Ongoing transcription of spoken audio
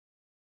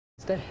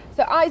So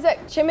Isaac,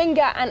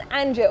 Chaminga and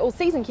Anja, all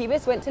season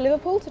cubists, went to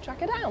Liverpool to track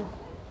her down.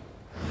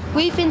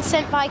 We've been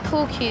sent by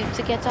Cool Cube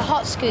to get a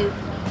hot scoop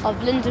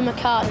of Linda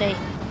McCartney.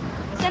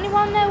 Does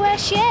anyone know where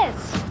she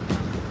is?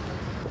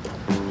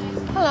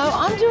 Hello,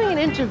 I'm doing an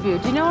interview.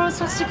 Do you know where I'm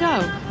supposed to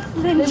go?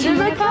 Linda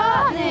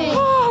McCartney!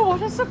 Oh,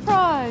 what a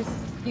surprise.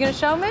 You gonna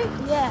show me?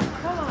 Yeah.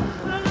 Come on.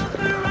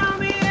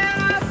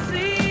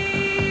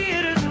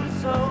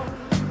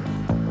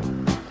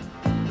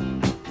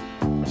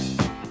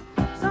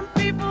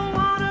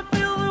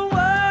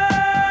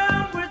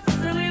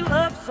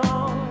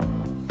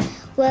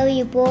 Where were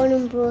you born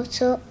and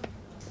brought up?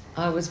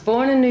 I was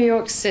born in New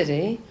York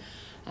City,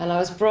 and I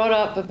was brought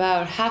up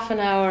about half an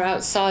hour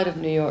outside of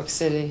New York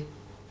City.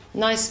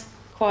 Nice,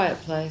 quiet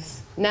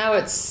place. Now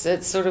it's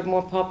sort of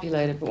more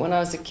populated, but when I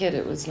was a kid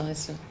it was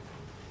nicer.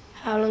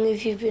 How long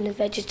have you been a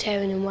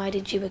vegetarian and why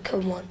did you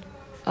become one?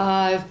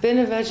 I've been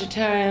a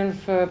vegetarian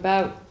for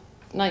about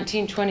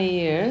 19, 20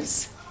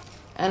 years,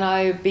 and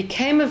I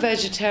became a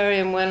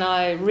vegetarian when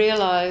I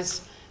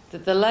realized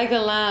that the leg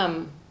of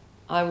lamb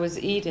I was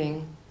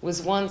eating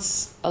was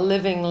once a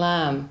living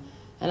lamb,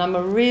 and I'm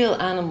a real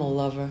animal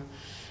lover.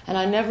 And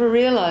I never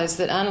realized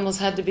that animals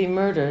had to be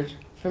murdered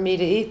for me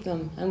to eat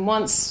them. And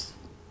once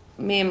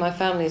me and my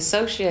family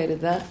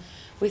associated that,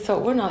 we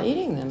thought, we're not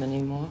eating them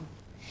anymore.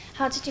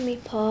 How did you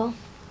meet Paul?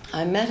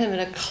 I met him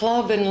at a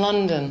club in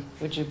London,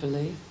 would you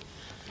believe?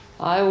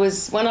 When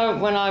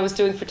I was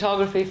doing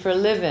photography for a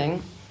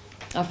living,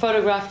 I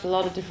photographed a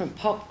lot of different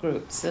pop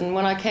groups. And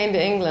when I came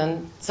to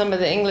England, some of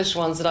the English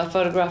ones that I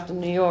photographed in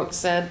New York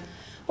said,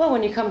 well,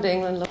 when you come to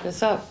England, look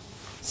us up.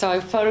 So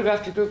I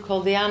photographed a group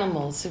called the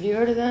Animals. Have you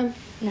heard of them?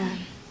 No.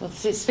 Well,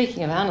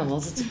 speaking of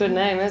animals, it's a good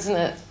name, isn't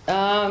it?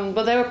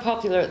 Well, they were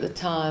popular at the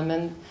time,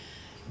 and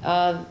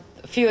a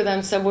few of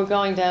them said, we're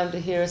going down to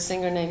hear a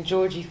singer named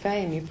Georgie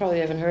Fame. You probably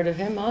haven't heard of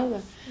him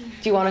either.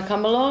 Do you want to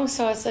come along?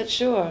 So I said,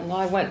 sure. And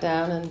I went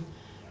down, and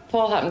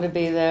Paul happened to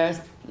be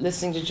there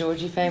listening to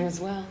Georgie Fame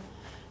as well.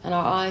 And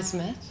our eyes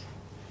met,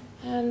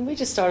 and we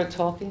just started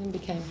talking and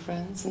became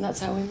friends, and that's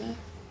how we met.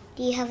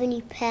 Do you have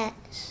any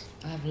pets?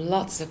 I have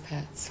lots of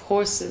pets,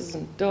 horses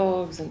and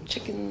dogs and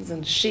chickens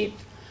and sheep,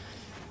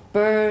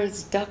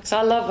 birds, ducks.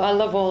 I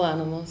love all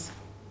animals.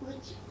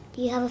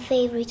 Do you have a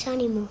favourite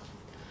animal?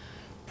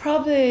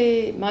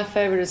 Probably my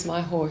favourite is my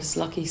horse,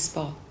 Lucky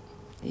Spot.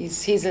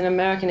 He's an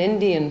American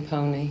Indian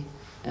pony,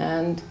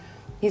 and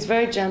he's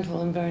very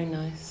gentle and very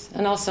nice.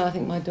 And also I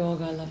think my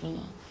dog I love a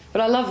lot.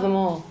 But I love them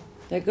all.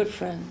 They're good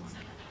friends.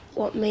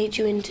 What made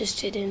you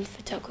interested in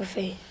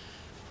photography?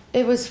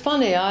 It was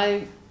funny.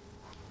 I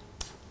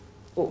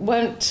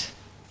went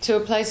to a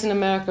place in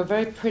America, a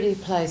very pretty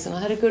place, and I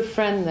had a good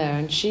friend there,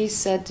 and she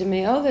said to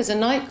me, oh, there's a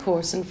night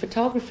course in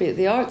photography at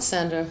the Art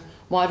Center.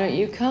 Why don't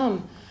you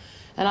come?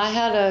 And I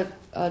had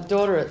a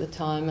daughter at the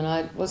time, and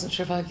I wasn't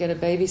sure if I could get a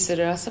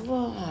babysitter. I said,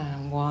 well,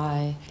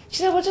 why? She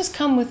said, well, just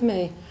come with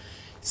me.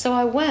 So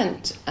I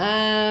went,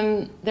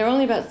 and there were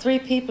only about 3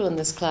 people in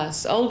this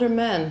class, older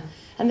men,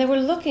 and they were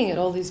looking at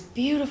all these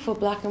beautiful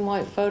black and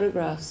white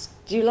photographs.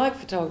 Do you like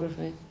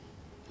photography?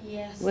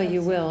 Yes. Well,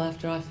 you will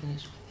after I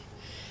finish.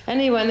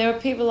 Anyway, and there were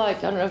people like,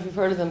 I don't know if you've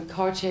heard of them,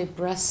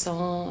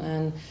 Cartier-Bresson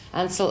and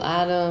Ansel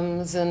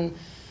Adams, and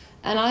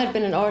I had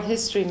been an art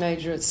history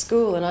major at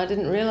school, and I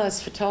didn't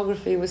realize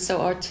photography was so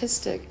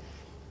artistic.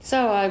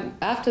 So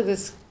after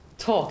this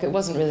talk, it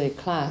wasn't really a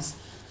class,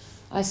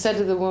 I said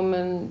to the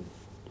woman,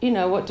 you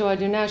know, what do I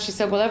do now? She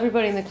said, well,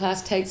 everybody in the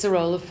class takes a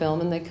roll of film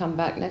and they come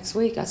back next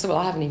week. I said, well,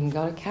 I haven't even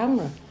got a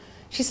camera.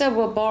 She said,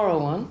 well, borrow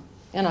one.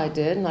 And I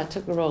did, and I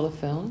took a roll of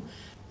film.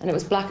 And it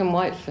was black and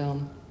white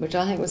film, which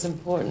I think was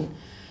important.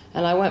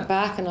 And I went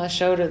back and I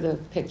showed her the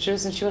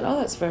pictures, and she went, oh,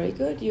 that's very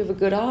good. You have a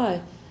good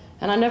eye.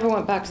 And I never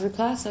went back to the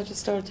class. I just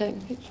started taking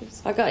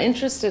pictures. I got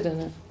interested in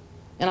it,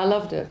 and I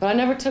loved it. But I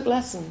never took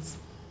lessons.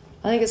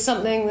 I think it's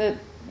something that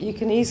you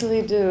can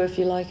easily do if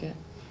you like it.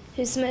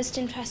 Who's the most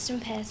interesting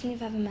person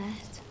you've ever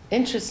met?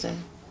 Interesting.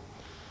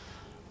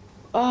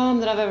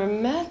 That I've ever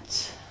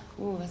met?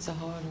 Ooh, that's a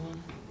hard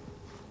one.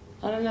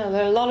 I don't know.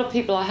 There are a lot of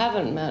people I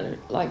haven't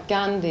met, like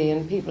Gandhi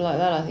and people like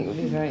that I think would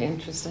be very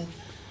interesting.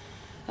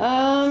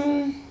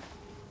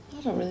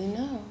 I don't really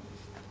know.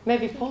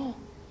 Maybe Paul.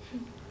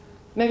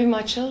 Maybe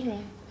my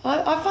children.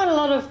 I find a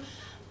lot of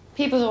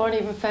people who aren't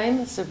even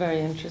famous are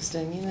very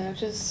interesting, you know,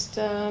 just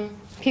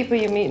people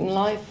you meet in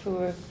life who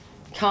are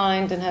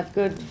kind and have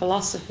good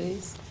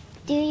philosophies.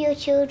 Do your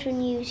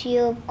children use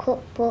your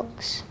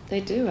cookbooks?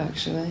 They do,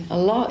 actually. A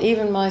lot.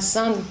 Even my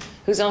son,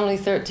 who's only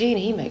 13,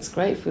 he makes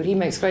great food. He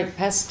makes great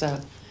pesto.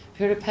 Have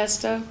you heard of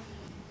pesto?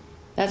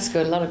 That's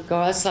good. A lot of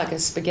garlic. It's like a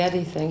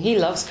spaghetti thing. He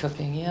loves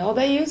cooking. Yeah. Oh,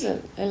 they use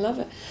it. They love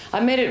it.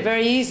 I made it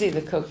very easy,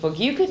 the cookbook.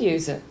 You could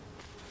use it.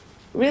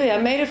 Really, I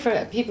made it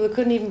for people who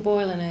couldn't even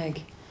boil an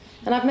egg.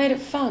 And I've made it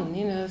fun,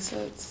 you know, so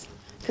it's...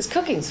 Because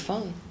cooking's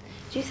fun.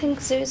 Do you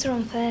think zoos are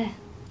unfair?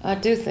 I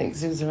do think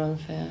zoos are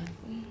unfair.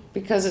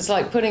 Because it's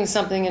like putting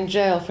something in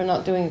jail for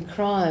not doing a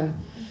crime.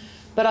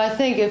 But I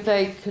think if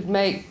they could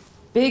make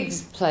big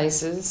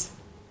places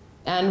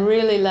and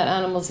really let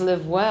animals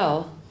live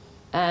well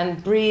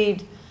and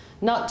breed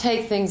not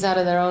take things out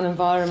of their own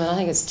environment. I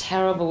think it's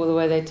terrible the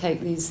way they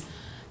take these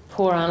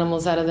poor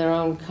animals out of their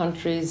own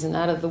countries and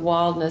out of the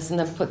wildness and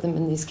then put them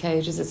in these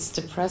cages. It's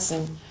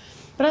depressing.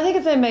 But I think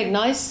if they made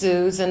nice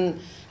zoos and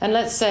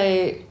let's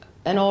say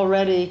an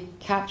already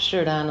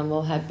captured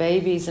animal had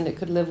babies and it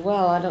could live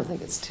well, I don't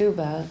think it's too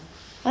bad.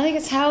 I think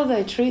it's how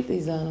they treat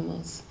these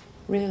animals,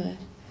 really.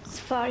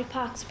 Safari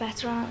parks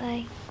better, aren't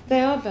they? They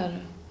are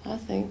better, I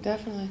think,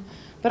 definitely.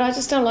 But I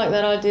just don't like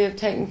that idea of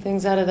taking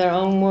things out of their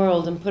own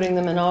world and putting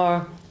them in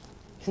our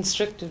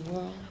constricted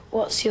world.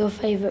 What's your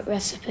favourite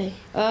recipe?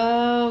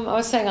 I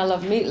was saying I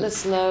love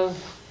meatless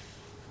loaf,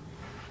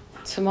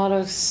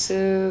 tomato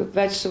soup,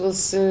 vegetable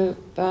soup.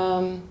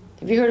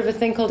 Have you heard of a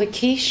thing called a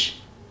quiche?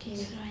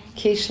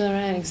 Quiche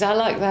Lorraine, because I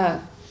like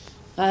that.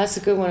 That's a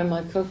good one in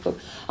my cookbook.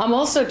 I'm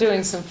also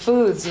doing some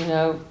foods, you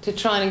know, to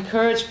try and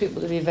encourage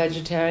people to be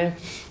vegetarian.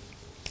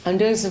 I'm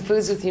doing some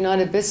foods with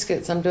United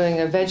Biscuits. I'm doing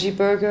a veggie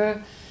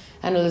burger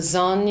and a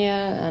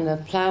lasagna and a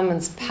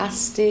ploughman's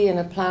pasty and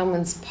a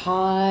ploughman's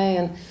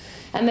pie.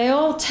 And they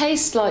all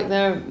taste like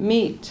they're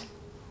meat,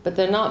 but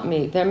they're not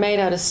meat. They're made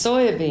out of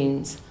soya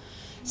beans.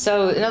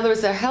 So, in other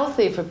words, they're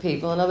healthy for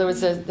people. In other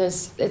words,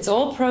 it's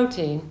all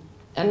protein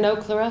and no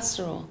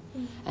cholesterol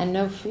and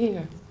no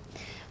fear.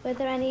 Were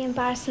there any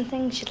embarrassing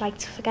things you'd like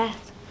to forget?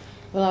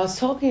 Well, I was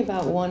talking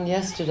about one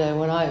yesterday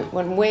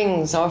when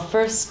Wings, our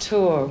first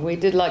tour, we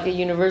did like a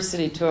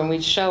university tour and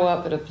we'd show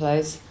up at a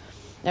place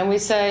and we'd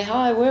say,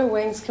 "Hi, we're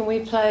Wings, can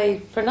we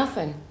play for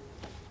nothing?"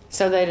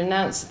 So they'd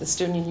announced at the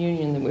Student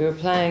Union that we were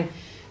playing,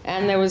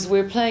 and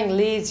we were playing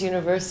Leeds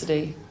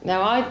University.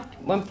 Now,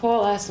 when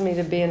Paul asked me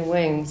to be in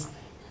Wings,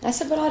 I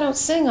said, "But I don't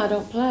sing, I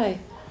don't play.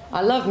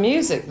 I love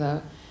music,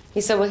 though."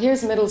 He said, "Well,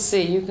 here's middle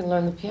C, you can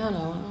learn the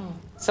piano." Oh.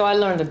 So I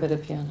learned a bit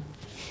of piano.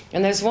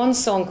 And there's one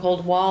song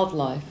called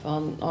Wildlife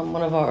on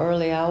one of our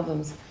early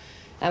albums,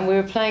 and we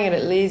were playing it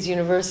at Leeds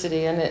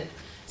University, and it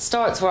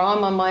starts where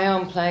I'm on my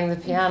own playing the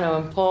piano,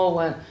 and Paul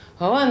went,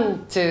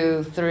 1,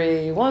 2,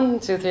 3, 1,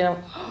 2, 3, and I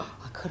went,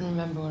 I couldn't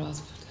remember what I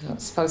was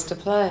supposed to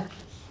play.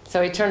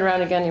 So he turned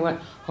around again, he went,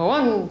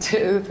 1,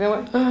 2, 3, I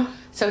went, oh.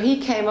 So he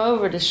came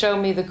over to show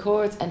me the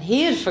chords, and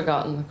he had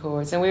forgotten the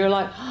chords, and we were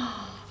like,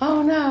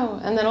 oh no.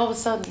 And then all of a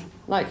sudden,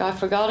 like I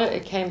forgot it,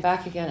 it came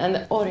back again, and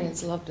the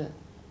audience loved it.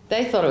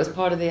 They thought it was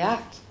part of the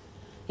act,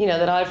 you know,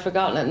 that I'd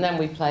forgotten it, and then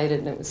we played it,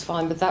 and it was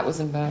fine, but that was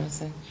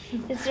embarrassing.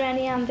 Is there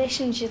any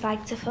ambitions you'd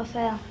like to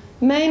fulfill?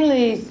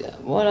 Mainly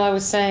what I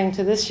was saying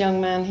to this young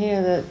man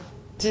here, that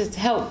to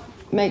help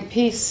make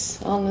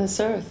peace on this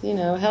earth, you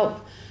know, help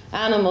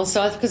animals.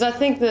 So, because I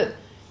think that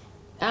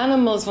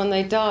animals, when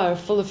they die, are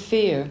full of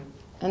fear.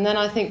 And then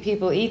I think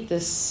people eat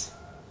this,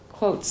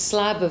 quote,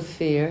 slab of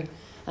fear,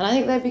 and I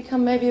think they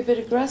become maybe a bit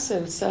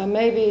aggressive. So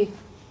maybe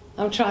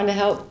I'm trying to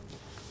help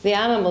the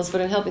animals,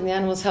 but in helping the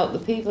animals, help the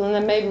people, and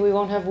then maybe we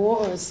won't have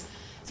wars.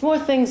 It's more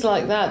things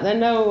like that. There are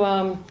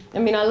no, I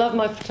mean, I love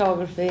my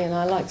photography, and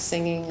I like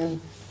singing,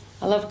 and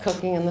I love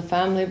cooking and the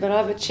family, but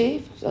I've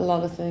achieved a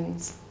lot of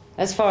things.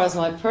 As far as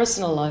my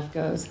personal life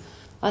goes,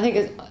 I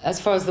think as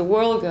far as the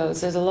world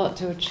goes, there's a lot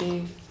to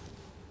achieve.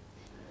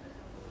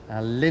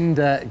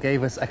 Linda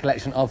gave us a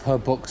collection of her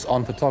books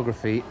on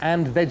photography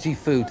and veggie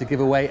food to give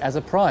away as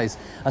a prize.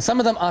 Some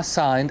of them are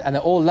signed and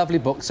they're all lovely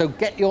books, so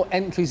get your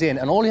entries in,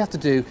 and all you have to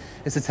do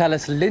is to tell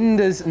us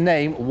Linda's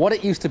name, what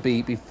it used to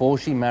be before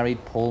she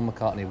married Paul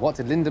McCartney. What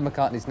did Linda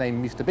McCartney's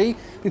name used to be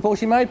before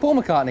she married Paul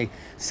McCartney?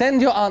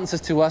 Send your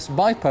answers to us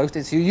by post.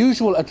 It's your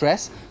usual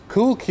address,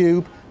 Cool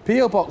Cube,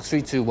 PO Box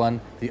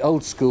 321, The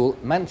Old School,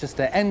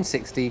 Manchester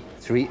N60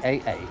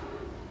 3AA.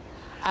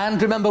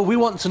 And remember, we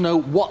want to know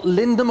what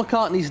Linda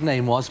McCartney's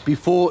name was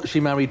before she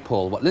married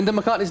Paul. What Linda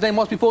McCartney's name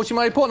was before she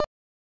married Paul.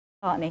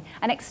 McCartney,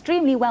 an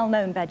extremely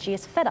well-known veggie,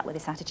 is fed up with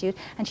this attitude,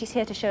 and she's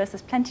here to show us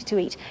there's plenty to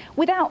eat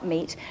without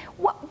meat.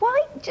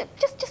 Why?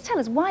 Just tell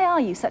us, why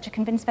are you such a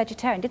convinced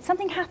vegetarian? Did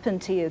something happen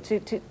to you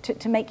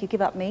to make you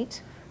give up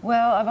meat?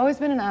 Well, I've always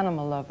been an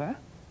animal lover,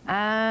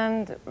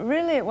 and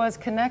really it was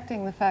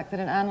connecting the fact that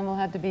an animal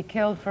had to be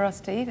killed for us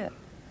to eat it.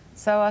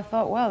 So I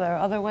thought, well, there are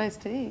other ways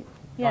to eat.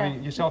 Yeah. I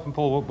mean, yourself and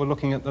Paul were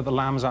looking at the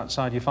lambs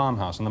outside your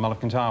farmhouse in the Mull of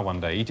Kintyre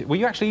one day. Were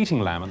you actually eating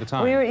lamb at the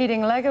time? We were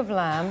eating leg of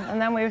lamb,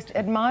 and then we were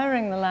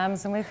admiring the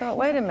lambs, and we thought,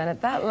 wait a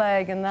minute, that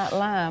leg and that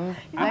lamb,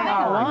 they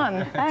are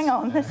one. Hang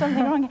on, there's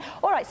something wrong here.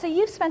 All right, so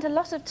you've spent a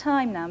lot of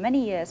time now,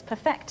 many years,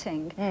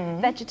 perfecting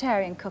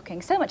vegetarian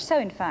cooking. So much so,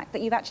 in fact,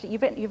 that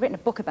you've written a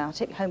book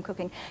about it, home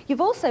cooking.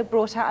 You've also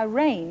brought out a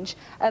range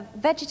of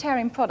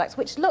vegetarian products,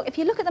 which look, if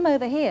you look at them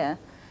over here,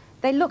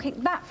 they look,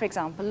 that, for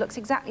example, looks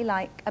exactly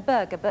like a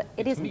burger, but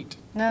it isn't. Meat.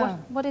 No.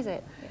 What is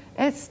it?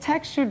 It's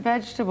textured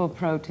vegetable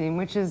protein,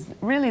 which is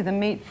really the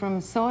meat from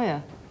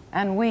soya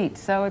and wheat.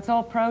 So it's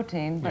all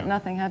protein, but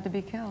nothing had to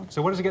be killed.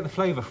 So where does it get the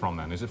flavour from,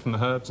 then? Is it from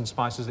the herbs and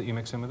spices that you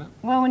mix in with it?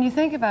 Well, when you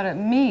think about it,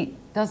 meat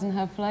doesn't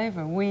have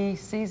flavour. We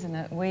season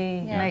it,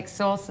 we make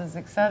sauces,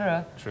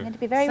 etc. True. It'd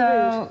be very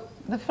rude.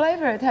 The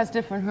flavour, it has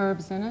different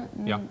herbs in it.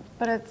 Yeah.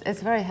 But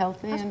it's very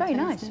healthy. That's and very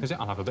tasty. nice. Is it?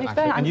 I'll have a bit. It's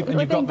Actually. very- And you've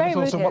we're got being very the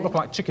little, rude what here. look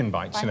like chicken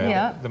bites, you know,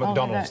 Yeah. the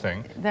McDonald's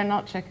thing. They're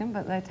not chicken,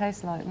 but they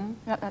taste like them.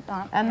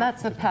 And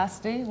that's a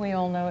pasty. We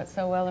all know it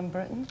so well in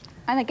Britain.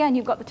 And again,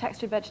 you've got the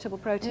textured vegetable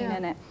protein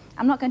in it.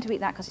 I'm not going to eat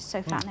that because it's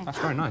so fattening. That's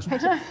very nice.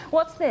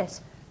 What's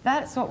this?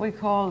 That's what we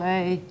call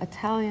a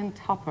Italian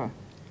topper.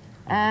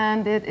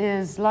 And it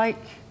is like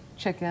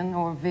chicken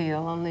or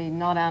veal, only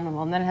not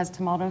animal. And then it has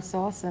tomato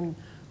sauce and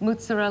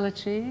mozzarella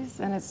cheese,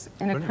 and it's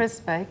in a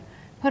crisp bake.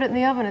 Put it in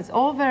the oven. It's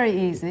all very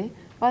easy.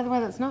 By the way,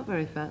 that's not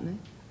very fattening.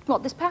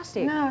 What, this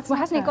pasty? No, it's well,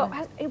 not hasn't it got?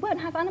 fattening. It won't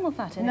have animal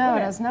fat in it. No, will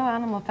it has no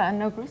animal fat and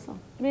no gristle.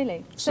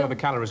 Really? So the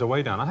calories are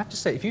way down. I have to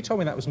say, if you told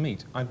me that was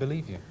meat, I'd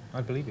believe you.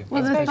 I'd believe you.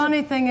 Well, the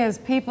funny thing is,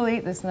 people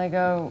eat this and they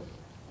go,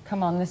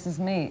 come on, this is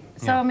meat.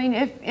 So, I mean,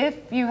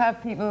 if you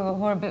have people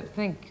who are a bit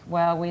think,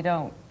 well, we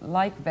don't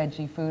like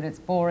veggie food, it's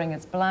boring,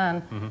 it's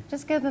bland,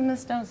 just give them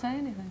this, don't say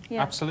anything.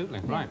 Yeah. Absolutely,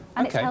 right.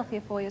 And okay. it's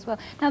healthier for you as well.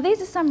 Now,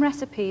 these are some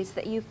recipes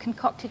that you've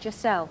concocted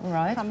yourself.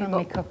 Right, from your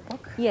my book.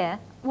 cookbook. Yeah.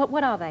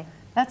 What are they?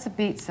 That's a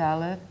beet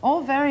salad.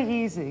 All very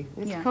easy.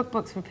 These Yeah.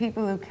 cookbooks for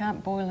people who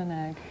can't boil an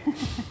egg.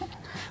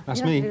 That's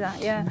You me. don't do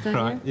that, yeah.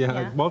 Right, yeah.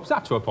 Yeah. Well,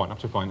 up to a point,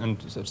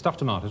 And stuffed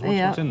tomatoes,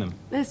 what's in them?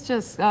 It's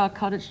just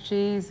cottage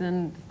cheese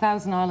and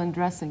Thousand Island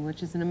dressing,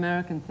 which is an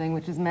American thing,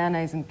 which is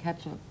mayonnaise and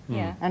ketchup.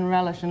 Yeah. And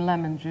relish and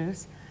lemon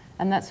juice.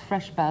 And that's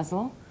fresh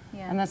basil.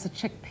 Yeah. And that's a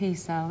chickpea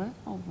salad.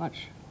 Oh,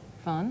 much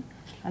fun.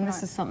 And this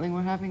Right. is something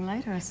we're having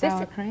later, a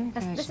sour cream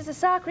cake. This is a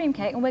sour cream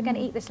cake, and we're going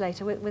to eat this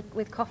later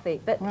with coffee.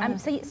 But Right.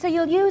 so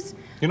you'll use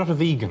You're not a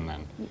vegan,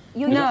 then?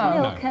 you'll No.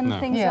 use milk and No.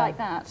 things Yeah. like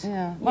that.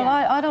 Yeah. Well,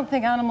 I don't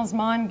think animals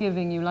mind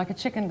giving you, like a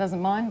chicken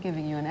doesn't mind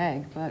giving you an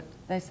egg, but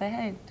they say,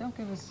 hey, don't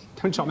give us...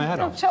 Don't chop my head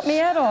Don't off. chop me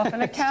head off,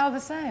 and a cow the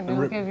same. It'll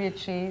Rip- give you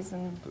cheese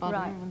and butter.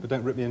 Right. and- But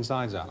don't rip the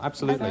insides out.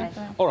 Absolutely.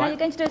 Okay. All right. Now you're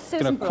going to do a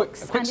Susan Gonna quick-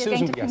 Brooks, a quick and you're going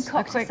to Susan, yes.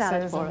 concoct A quick a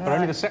salad Susan, for us. But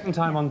only the second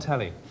time on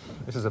telly.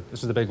 This is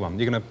the big one.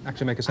 You're going to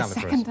actually make a salad for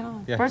us. Second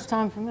time. Yes. First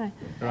time for me.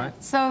 Right.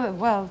 So,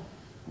 well,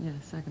 yeah,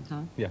 second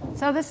time. Yeah.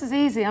 So this is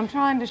easy. I'm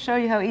trying to show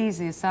you how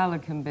easy a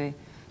salad can be.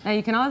 Now,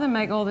 you can either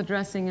make all the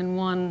dressing in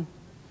one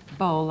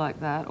bowl like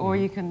that, or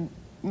you can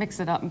mix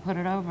it up and put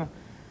it over.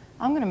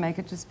 I'm going to make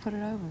it just put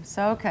it over.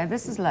 So, okay,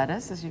 this is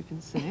lettuce, as you can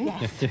see.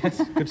 Yes.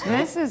 Yes, good stuff.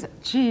 This is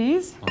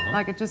cheese,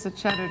 like just a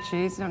cheddar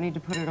cheese. You don't need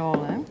to put it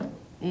all in.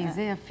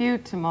 Easy. A few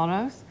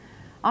tomatoes.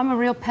 I'm a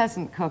real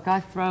peasant cook. I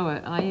throw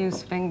it. I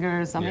use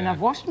fingers. I mean, Yeah. I've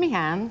washed my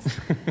hands.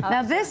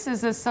 Now, this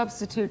is a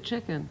substitute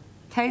chicken.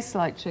 Tastes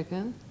like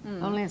chicken,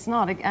 only it's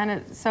not.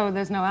 So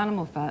there's no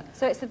animal fat.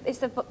 So it's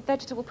the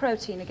vegetable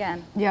protein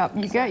again. Yeah,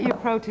 you get your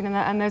protein in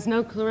that, and there's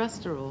no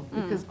cholesterol,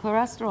 because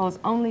cholesterol is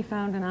only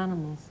found in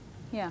animals.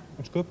 Yeah.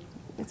 That's good.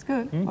 It's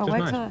good. Mm, Well, just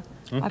wait nice.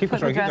 till I Keep put going, the keep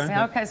going, dressing.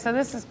 yeah. Okay, so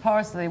this is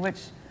parsley, which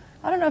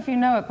I don't know if you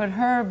know it, but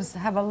herbs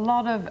have a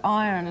lot of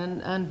iron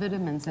and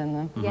vitamins in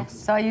them. Yes.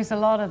 So I use a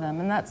lot of them,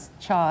 and that's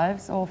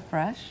chives, all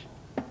fresh,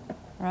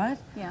 right?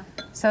 Yeah.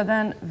 So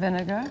then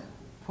vinegar,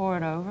 pour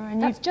it over,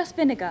 and That's just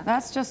vinegar.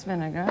 that's just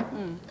vinegar,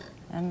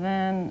 and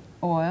then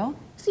oil.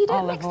 So you don't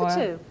olive mix the oil.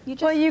 two? You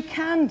just- Well, you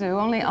can do,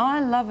 only I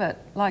love it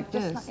like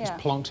Just this. like- yeah.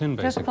 Plonked in,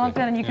 basically. Just plunked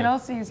in, and you can Yeah.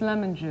 also use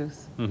lemon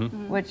juice,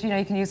 which, you know,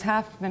 you can use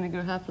half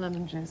vinegar, half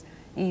lemon juice,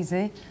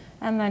 easy,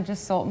 and then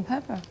just salt and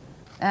pepper.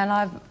 And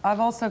I've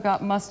also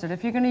got mustard.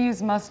 If you're going to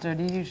use mustard,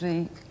 you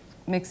usually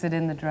mix it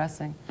in the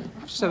dressing.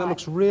 So that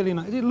looks really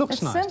nice. It looks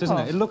It's nice, doesn't simple.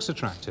 it? It looks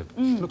attractive.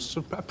 It looks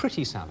sort of a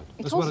pretty salad,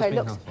 It as well also as being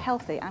looks healthy.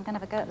 healthy. I'm going to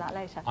have a go at that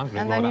later. I'm going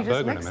And to then enjoy you that just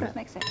burger in a mix minute.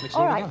 Mix it. Mix it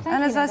All all right, together. thank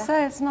And you, as I Linda.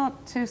 say, it's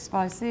not too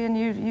spicy, and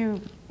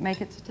you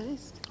make it to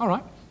taste. All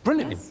right.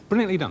 Brilliantly, Yes.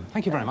 brilliantly done.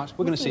 Thank you very much.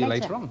 We're going to see see you you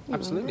later. later on.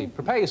 Absolutely.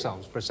 Prepare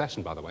yourselves for a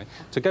session, by the way,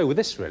 to go with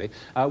this, really,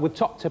 with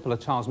top tippler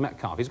Charles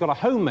Metcalfe. He's got a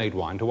homemade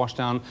wine to wash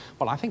down,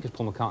 well, I think it's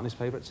Paul McCartney's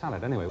favourite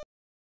salad, anyway.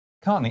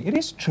 McCartney, it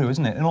is true,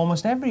 isn't it, in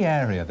almost every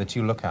area that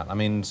you look at. I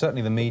mean,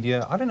 certainly the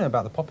media, I don't know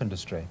about the pop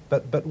industry,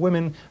 but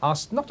women are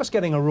not just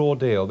getting a raw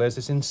deal, there's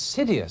this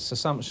insidious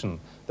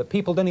assumption that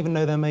people don't even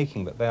know they're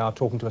making, that they are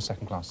talking to a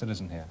second-class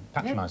citizen here,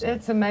 patronising.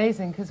 It's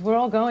amazing, because we're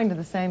all going to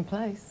the same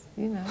place,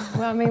 you know.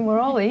 Well, I mean, we're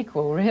all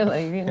equal,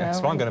 really, you know. Yeah,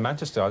 so I'm going to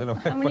Manchester, I don't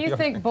know. I mean, you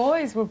think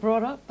boys were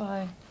brought up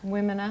by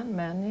women and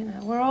men, you know.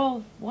 We're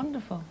all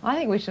wonderful. I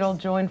think we should all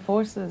join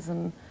forces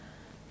and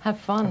have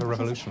fun. Have a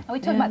revolution. Are we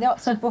talking about the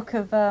Oxford Book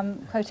of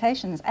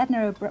Quotations?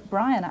 Edna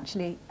O'Brien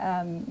actually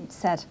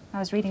said, I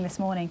was reading this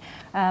morning,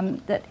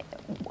 that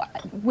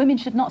women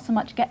should not so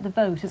much get the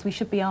vote as we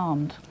should be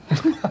armed.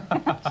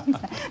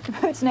 The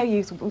vote's no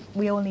use,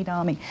 we all need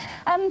army.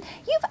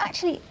 You've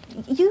actually,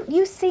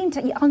 you seem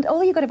to,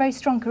 although you've got a very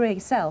strong career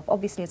yourself,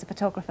 obviously as a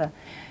photographer,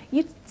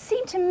 you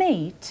seem to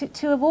me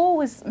to have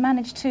always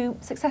managed to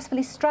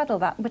successfully straddle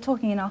that. We're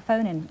talking in our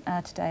phone-in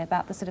today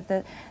about the sort of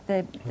the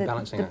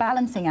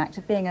balancing act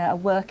of being a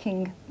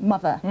working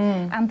mother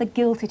and the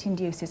guilt it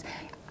induces.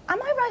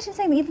 Am I right in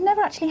saying that you've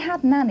never actually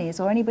had nannies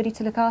or anybody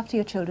to look after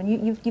your children?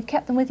 You've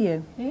kept them with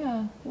you?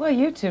 Yeah. Well,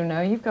 you two know.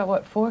 You've got,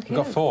 what, 4 kids? We've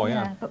got 4,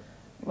 yeah. But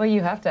Well,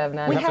 you have to have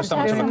nannies. We have to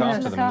have look someone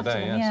after them in the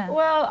day, yes. yeah.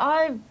 Well,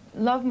 I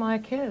love my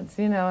kids,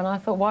 you know, and I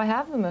thought, why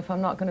have them if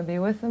I'm not going to be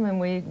with them? And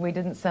we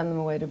didn't send them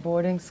away to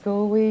boarding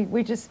school.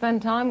 We just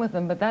spend time with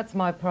them, but that's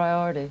my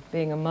priority,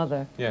 being a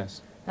mother.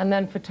 Yes. And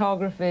then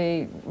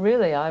photography,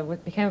 really, I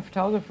became a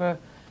photographer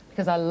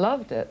because I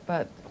loved it,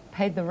 but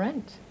paid the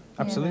rent.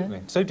 Absolutely.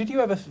 Yeah. So did you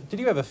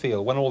ever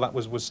feel, when all that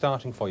was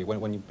starting for you,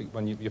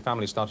 when your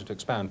family started to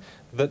expand,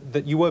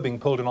 that you were being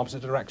pulled in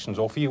opposite directions,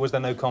 or for you was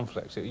there no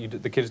conflict?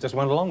 The kids just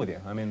went along with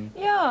you? I mean...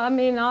 Yeah, I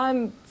mean,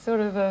 I'm sort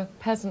of a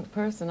peasant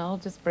person. I'll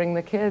just bring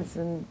the kids,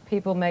 and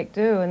people make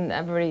do,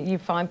 and you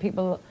find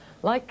people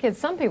like kids.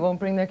 Some people won't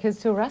bring their kids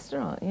to a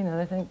restaurant, you know,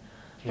 they think,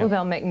 well,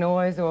 they'll make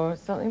noise or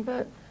something,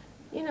 but...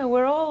 You know,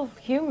 we're all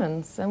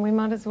humans, and we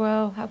might as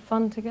well have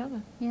fun together.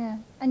 Yeah,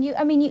 and you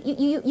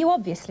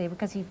obviously,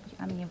 because you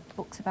have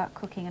books about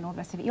cooking and all the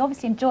rest of it, you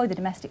obviously enjoy the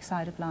domestic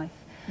side of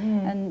life,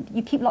 and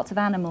you keep lots of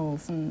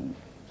animals and...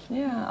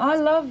 Yeah, I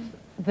love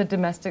the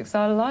domestic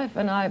side of life,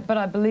 but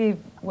I believe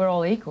we're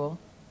all equal.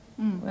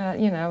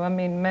 You know, I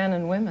mean, men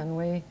and women,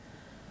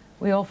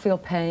 we all feel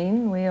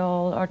pain, we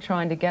all are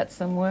trying to get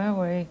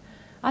somewhere,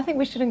 I think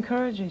we should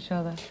encourage each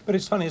other. But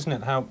it's funny, isn't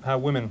it, how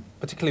women,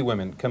 particularly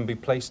women, can be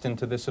placed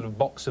into this sort of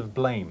box of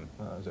blame,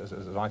 as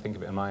I think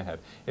of it in my head.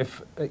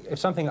 If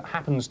something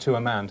happens to a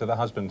man, to the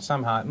husband,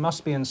 somehow it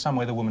must be in some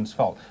way the woman's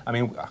fault. I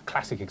mean, a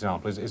classic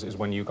example is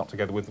when you got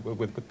together with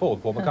Paul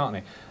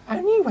McCartney,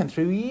 and you went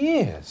through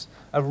years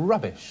of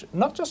rubbish,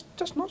 not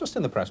just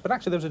in the press, but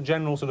actually there was a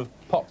general sort of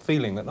pop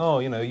feeling that, oh,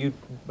 you know, you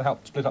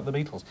helped split up the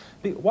Beatles.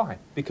 Why?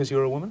 Because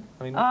you're a woman?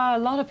 I mean, a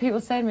lot of people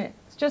say to me,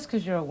 it's just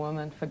because you're a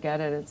woman, forget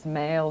it, it's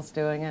males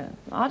doing it.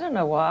 I don't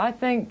know why. I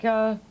think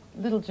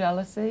little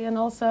jealousy, and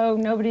also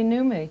nobody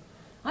knew me.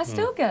 I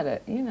still get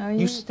it, you know.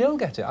 You still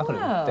get it? I thought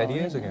it was dead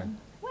years ago.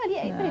 Well,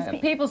 yeah, no,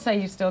 people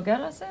say you still get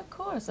it. I say, of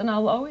course, and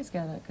I'll always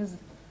get it, because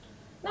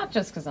not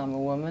just because I'm a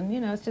woman, you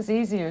know, it's just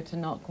easier to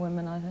knock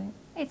women, I think.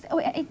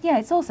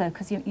 It's also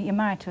because you're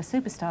married to a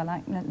superstar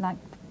like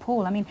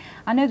Paul. I mean,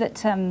 I know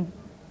that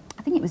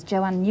I think it was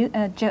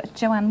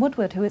Joanne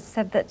Woodward who has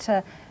said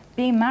that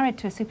being married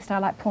to a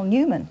superstar like Paul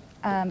Newman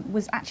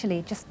was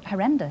actually just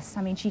horrendous.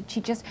 I mean, she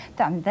just,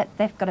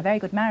 they've got a very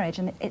good marriage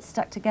and it's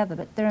stuck together,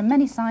 but there are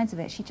many sides of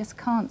it she just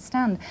can't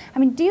stand. I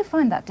mean, do you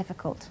find that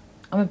difficult?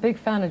 I'm a big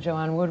fan of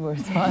Joanne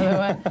Woodward, by the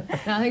way.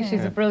 And I think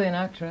she's a brilliant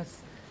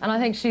actress. And I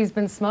think she's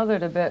been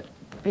smothered a bit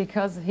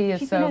because he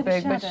is so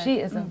big, but she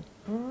is a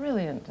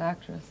brilliant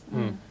actress.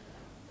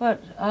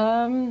 But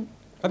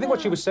I think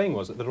what she was saying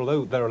was that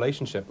although their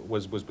relationship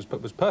was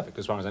perfect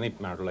as far as any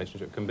married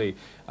relationship can be,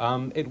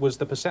 it was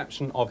the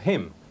perception of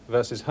him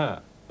versus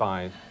her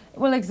by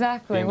well,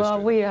 exactly. the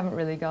Well, we haven't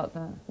really got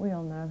that. We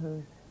all know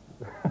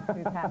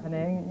who's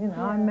happening. You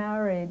know, I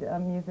married a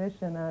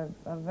musician, a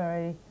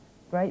very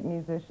great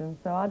musician,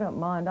 so I don't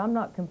mind. I'm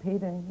not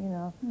competing, you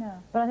know. No.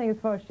 But I think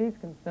as far as she's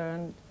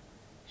concerned,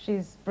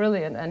 she's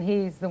brilliant, and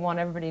he's the one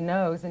everybody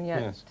knows, and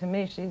yet to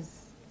me,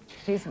 she's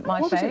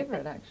my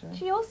favourite, actually.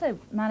 She also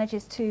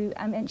manages to,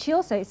 and she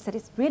also said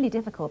it's really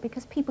difficult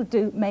because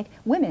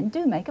women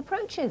do make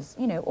approaches,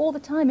 you know, all the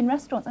time in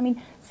restaurants. I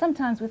mean,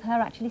 sometimes with her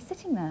actually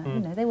sitting there, you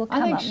know, they will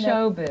come up. I think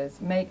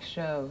showbiz, make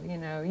show, you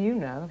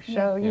know,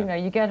 show, you know,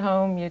 you get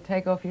home, you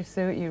take off your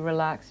suit, you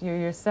relax, you're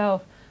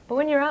yourself. But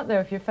when you're out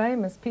there, if you're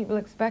famous, people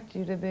expect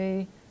you to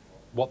be...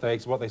 What they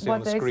see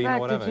on the screen or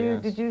whatever,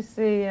 Did you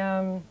see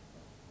a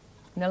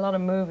lot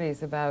of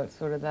movies about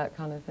sort of that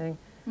kind of thing?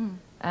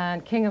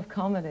 And King of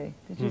Comedy.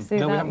 Did you see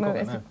that movie?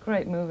 It's a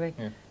great movie.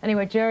 Yeah.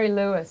 Anyway, Jerry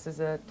Lewis is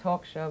a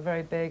talk show,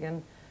 very big,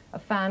 and a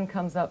fan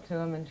comes up to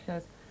him and she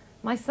goes,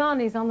 my son,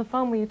 he's on the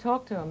phone, will you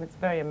talk to him? It's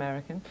very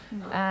American.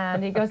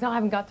 And he goes, no, I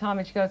haven't got time.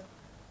 And she goes,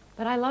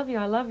 but I love you,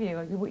 I love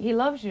you. He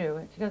loves you.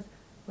 And she goes,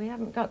 we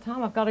haven't got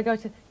time, I've got to go.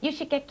 She said, you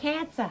should get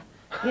cancer.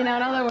 You know,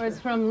 in other words,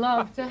 from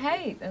love to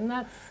hate. And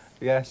that's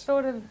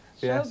sort of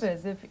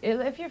showbiz.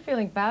 If you're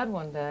feeling bad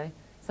one day,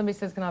 somebody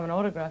says, can I have an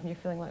autograph? And you're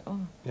feeling like, oh.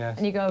 Yes.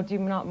 And you go, do you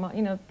not,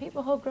 you know,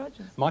 people hold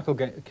grudges. Michael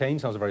Caine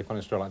tells a very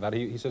funny story like that.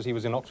 He says he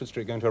was in Oxford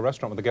Street going to a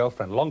restaurant with a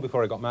girlfriend long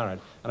before he got married,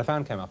 and a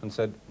fan came up and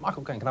said,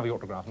 Michael Caine, can I have your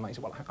autograph? And he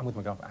said, well, I'm with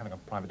my girlfriend having a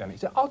private dinner. He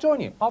said, I'll join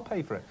you, I'll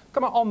pay for it.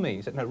 Come on me.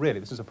 He said, no, really,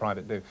 this is a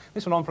private do.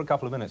 This went on for a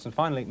couple of minutes, and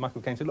finally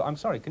Michael Caine said, look, I'm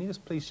sorry, can you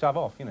just please shove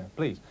off, you know,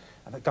 please?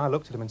 And the guy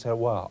looked at him and said,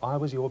 well, I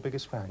was your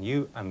biggest fan,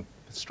 you, and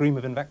a stream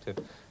of invective.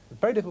 A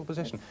very difficult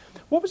position.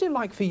 What was it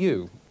like for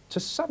you to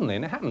suddenly,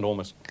 and it happened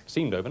almost,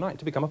 seemed overnight,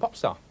 to become a pop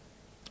star?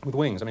 With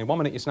Wings. I mean, 1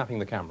 minute you're snapping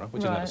the camera,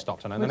 which has never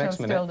stopped, and the next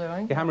minute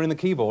you're hammering the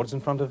keyboards in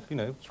front of, you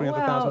know,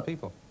 300,000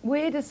 people.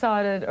 We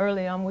decided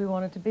early on we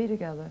wanted to be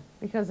together.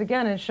 Because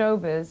again, in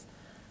showbiz,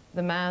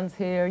 the man's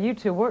here, you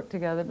two work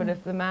together, but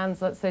if the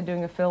man's, let's say,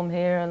 doing a film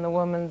here and the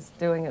woman's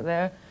doing it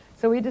there,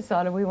 so we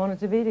decided we wanted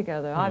to be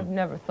together. I've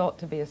never thought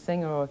to be a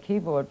singer or a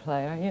keyboard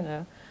player, you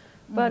know.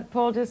 But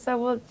Paul just said,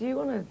 well, do you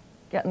want to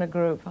get in a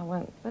group? I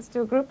went, let's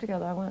do a group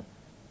together. I went,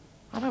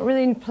 I don't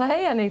really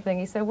play anything.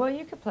 He said, well,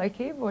 you could play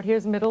keyboard.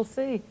 Here's middle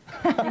C.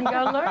 You can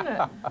go learn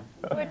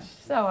it.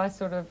 So I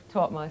sort of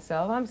taught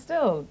myself. I'm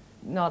still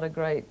not a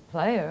great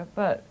player,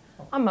 but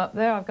I'm up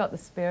there, I've got the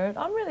spirit.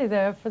 I'm really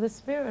there for the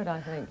spirit,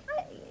 I think.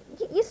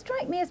 You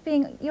strike me as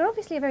being, you're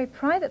obviously a very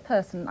private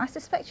person. I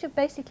suspect you're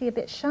basically a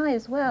bit shy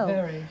as well.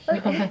 Very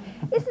shy.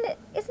 Isn't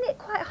it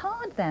quite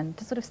hard then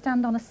to sort of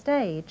stand on a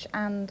stage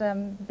and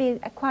be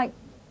quite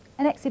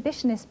an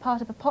exhibitionist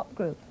part of a pop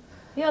group?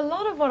 Yeah, a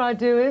lot of what I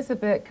do is a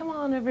bit, come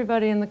on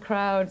everybody in the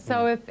crowd.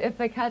 So if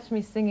they catch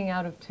me singing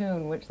out of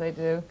tune, which they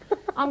do,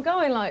 I'm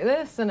going like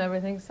this and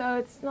everything, so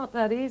it's not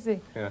that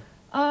easy. Yeah.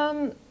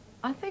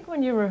 I think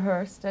when you're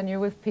rehearsed and you're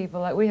with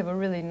people, like we have a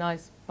really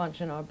nice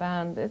bunch in our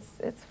band,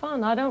 it's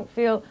fun. I don't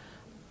feel,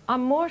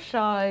 I'm more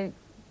shy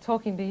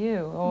talking to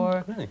you,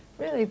 or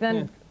really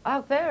than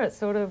out there it's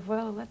sort of,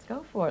 well, let's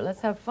go for it, let's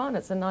have fun,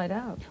 it's a night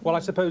out. Well, I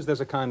suppose there's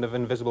a kind of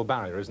invisible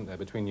barrier, isn't there,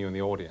 between you and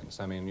the audience?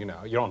 I mean, you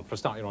know, for a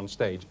start, you're on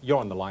stage, you're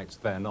on the lights,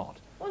 they're not.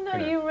 Well, no,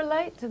 you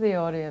relate to the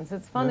audience.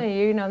 It's funny,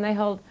 you know, and they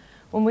hold,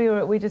 when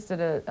we just did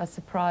a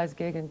surprise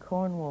gig in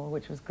Cornwall,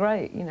 which was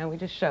great, you know, we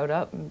just showed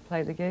up and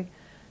played the gig.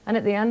 And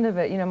at the end of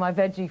it, you know, my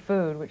veggie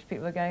food, which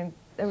people are going,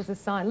 there was a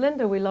sign,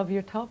 Linda, we love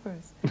your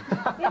toppers.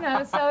 You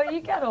know, so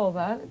you get all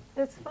that.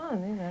 It's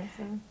fun, you know.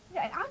 So.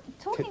 Yeah,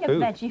 talking of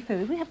veggie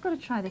food, we have got to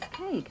try this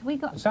cake. We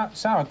got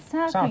sour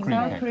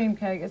cream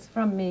cake. It's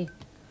from me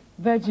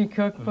veggie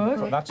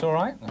cookbook. That's all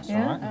right. That's all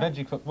right.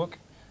 Veggie cookbook.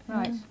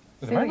 Right.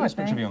 There's a very nice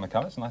picture of you on the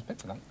cover. It's a nice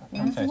picture.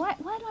 Why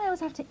do I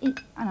always have to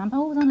eat? And I'm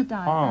always on a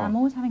diet. And I'm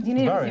always having to eat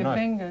with your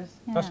fingers.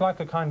 Yeah. That's like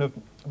a kind of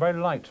very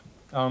light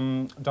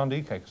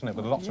Dundee cake, isn't it,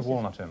 with lots of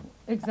walnut in.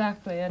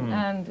 Exactly,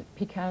 and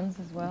pecans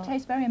as well. It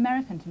tastes very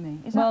American to me.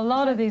 Well, a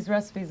lot of these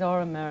recipes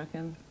are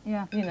American.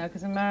 Yeah. You know,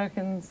 because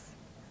Americans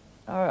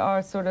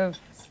are sort of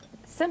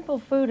simple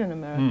food in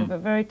America,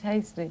 but very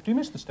tasty. Do you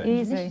miss the States?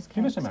 Easy. Do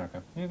you miss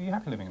America? Are you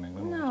happy living in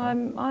England?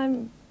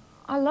 No,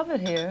 I love it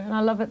here, and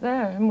I love it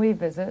there, and we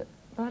visit,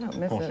 but I don't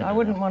miss it. I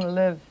wouldn't want to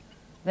live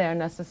there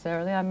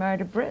necessarily. I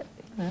married a Brit.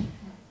 You know.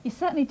 You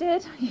certainly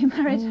did. You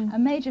married a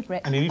major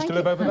Brit. And you used to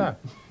live over there?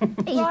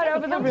 Right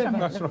over the river.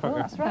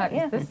 That's right,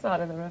 yeah. This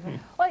side of the river.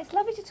 Well, it's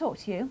lovely to talk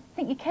to you. I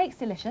think your cake's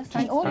delicious. I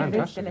think all of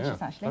it's delicious,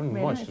 actually.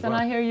 Really. And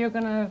I hear you're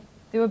going to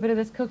do a bit of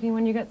this cooking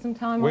when you get some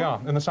time off. We are,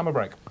 in the summer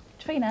break.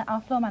 Trina, our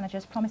floor manager,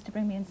 has promised to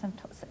bring me in some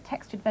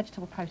textured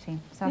vegetable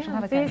protein, so I shall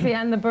have a go. It's easy,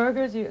 and the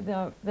burgers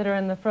that are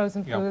in the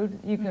frozen food,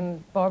 you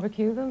can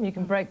barbecue them, you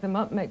can break them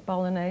up, make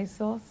bolognese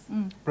sauce.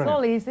 It's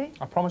all easy.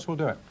 I promise we'll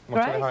do it.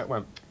 We'll tell you how it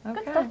went.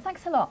 Good stuff,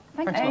 thanks a lot.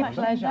 Thank you very much.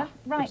 Pleasure.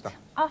 Right,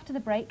 after the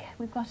break,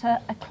 we've got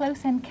a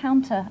close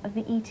encounter of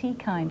the E.T.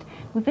 kind.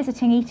 We're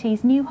visiting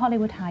E.T.'s new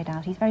Hollywood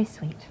hideout. He's very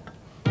sweet.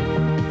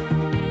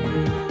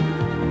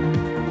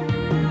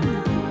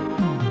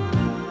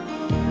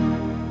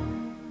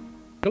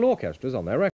 Orchestras on their record.